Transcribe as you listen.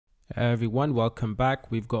Everyone, welcome back.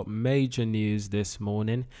 We've got major news this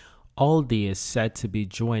morning. Audi is said to be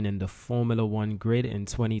joining the Formula One grid in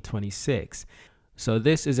 2026. So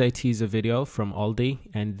this is a teaser video from Audi,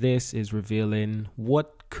 and this is revealing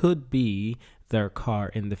what could be their car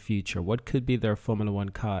in the future, what could be their Formula One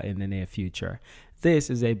car in the near future. This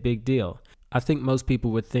is a big deal. I think most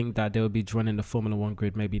people would think that they will be joining the Formula One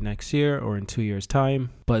grid maybe next year or in 2 years'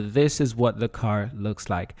 time, but this is what the car looks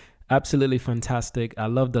like. Absolutely fantastic. I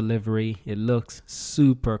love the livery. It looks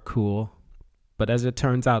super cool. But as it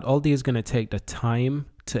turns out, Audi is going to take the time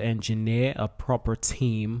to engineer a proper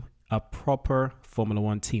team, a proper Formula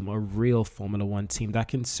One team, a real Formula One team that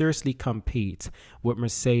can seriously compete with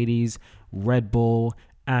Mercedes, Red Bull,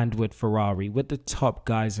 and with Ferrari, with the top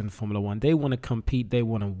guys in Formula One. They want to compete, they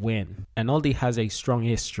want to win. And Audi has a strong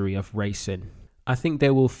history of racing. I think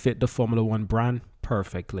they will fit the Formula One brand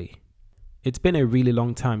perfectly. It's been a really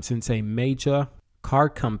long time since a major car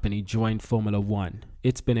company joined Formula One.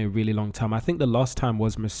 It's been a really long time. I think the last time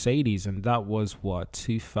was Mercedes, and that was what,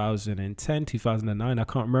 2010, 2009? I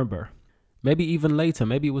can't remember. Maybe even later.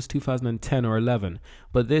 Maybe it was 2010 or 11.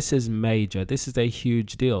 But this is major. This is a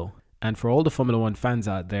huge deal. And for all the Formula One fans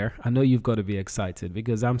out there, I know you've got to be excited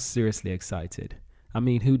because I'm seriously excited. I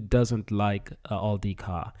mean, who doesn't like an Audi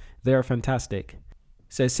car? They're fantastic.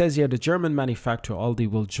 So it says here the German manufacturer Audi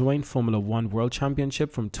will join Formula One World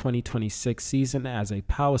Championship from 2026 season as a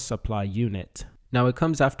power supply unit. Now it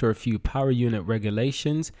comes after a few power unit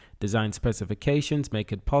regulations, design specifications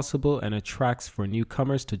make it possible, and attracts for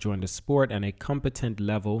newcomers to join the sport, and a competent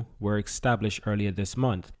level were established earlier this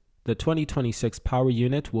month. The 2026 power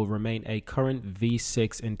unit will remain a current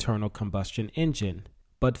V6 internal combustion engine,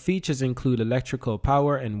 but features include electrical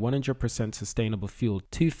power and 100% sustainable fuel,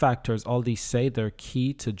 two factors Audi say they're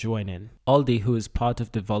key to joining. Audi, who is part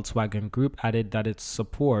of the Volkswagen Group, added that it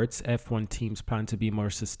supports F1 teams' plan to be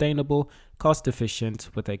more sustainable, cost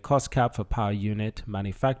efficient, with a cost cap for power unit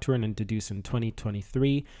manufacturing introduced in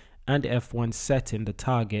 2023, and F1 setting the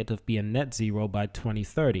target of being net zero by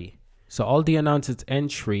 2030. So Audi announced its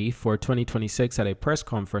entry for 2026 at a press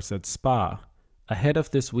conference at Spa, ahead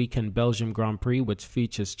of this weekend Belgium Grand Prix, which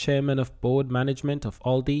features Chairman of Board Management of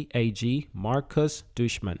Audi AG, Markus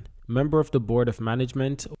Duschmann, Member of the Board of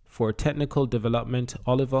Management for Technical Development,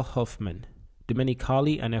 Oliver Hoffmann,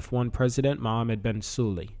 Domenicali, and F1 President Mohammed Ben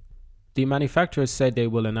Sulayem. The manufacturers said they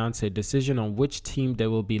will announce a decision on which team they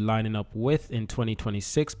will be lining up with in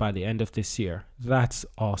 2026 by the end of this year. That's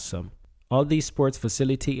awesome. Audi Sports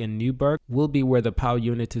facility in Newburgh will be where the power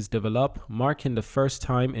unit is developed, marking the first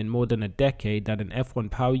time in more than a decade that an F1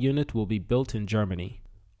 power unit will be built in Germany.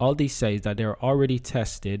 Audi says that there are already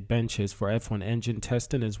tested benches for F1 engine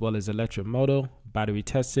testing as well as electric motor, battery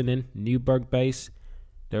testing in Newburgh base.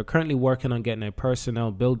 They're currently working on getting a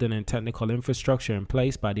personnel, building, and technical infrastructure in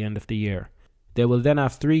place by the end of the year. They will then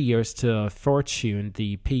have 3 years to fine-tune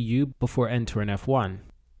the PU before entering F1.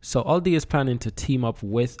 So Audi is planning to team up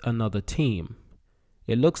with another team.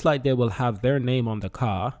 It looks like they will have their name on the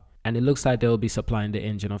car, and it looks like they will be supplying the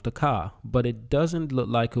engine of the car, but it doesn't look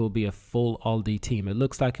like it will be a full Audi team. It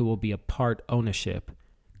looks like it will be a part ownership,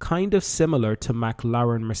 kind of similar to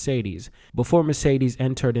McLaren Mercedes. Before Mercedes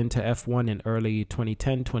entered into F1 in early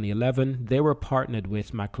 2010, 2011, they were partnered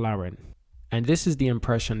with McLaren. And this is the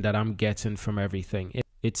impression that I'm getting from everything.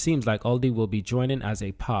 It seems like Audi will be joining as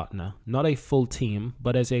a partner, not a full team,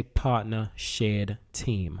 but as a partner shared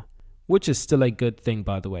team, which is still a good thing,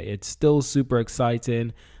 by the way. It's still super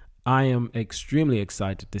exciting. I am extremely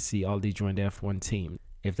excited to see Audi join the F1 team.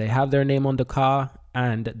 If they have their name on the car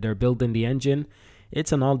and they're building the engine,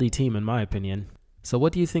 it's an Audi team in my opinion. So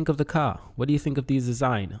what do you think of the car? What do you think of the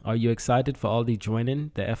design? Are you excited for Audi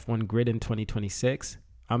joining the F1 grid in 2026?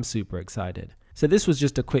 I'm super excited. So this was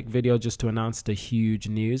just a quick video just to announce the huge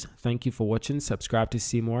news. Thank you for watching. Subscribe to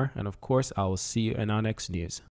see more. And of course, I will see you in our next news.